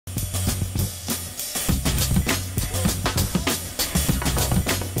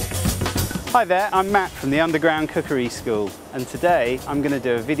Hi there, I'm Matt from the Underground Cookery School, and today I'm going to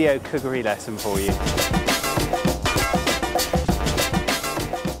do a video cookery lesson for you.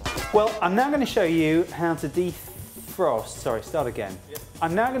 Well, I'm now going to show you how to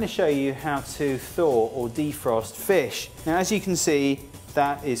I'm now going to show you how to thaw or defrost fish. Now, as you can see,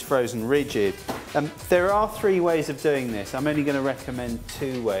 that is frozen rigid. There are 3 ways of doing this. I'm only going to recommend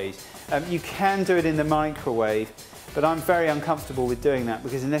 2 ways. You can do it in the microwave, but I'm very uncomfortable with doing that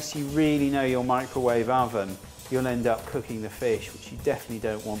because unless you really know your microwave oven, you'll end up cooking the fish, which you definitely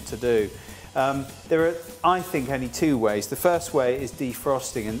don't want to do. There are, I think, only 2 ways. The first way is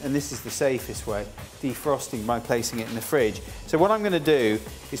defrosting, and this is the safest way, defrosting by placing it in the fridge. So what I'm going to do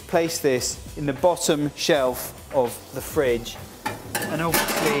is place this in the bottom shelf of the fridge, and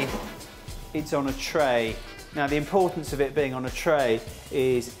obviously it's on a tray. Now, the importance of it being on a tray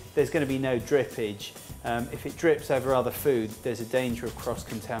is there's going to be no drippage. If it drips over other food, there's a danger of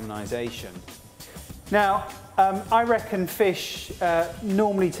cross-contamination. Now, I reckon fish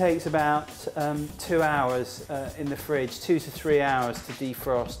normally takes about 2 hours in the fridge, 2 to 3 hours to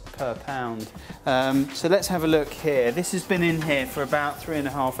defrost per pound. So let's have a look here. This has been in here for about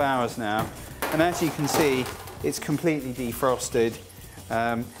 3.5 hours now, and as you can see, it's completely defrosted.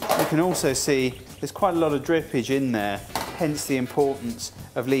 You can also see there's quite a lot of drippage in there, hence the importance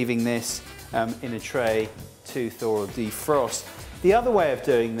of leaving this in a tray to thaw or defrost. The other way of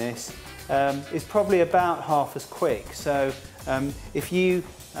doing this is probably about half as quick. So if you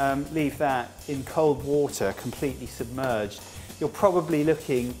leave that in cold water, completely submerged, you're probably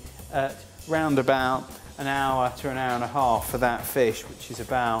looking at round about an hour to an hour and a half for that fish, which is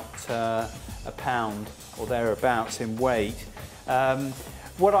about a pound or thereabouts in weight.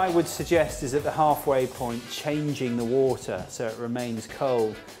 What I would suggest is at the halfway point changing the water so it remains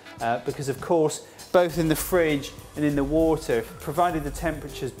cold, because of course both in the fridge and in the water, provided the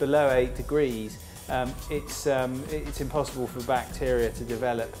temperature is below 8 degrees, it's impossible for bacteria to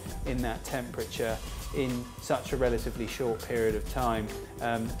develop in that temperature in such a relatively short period of time,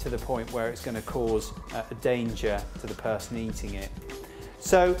 to the point where it's going to cause a danger to the person eating it.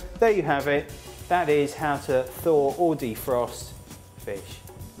 So there you have it. That is how to thaw or defrost fish.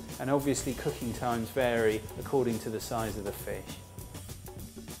 And obviously cooking times vary according to the size of the fish.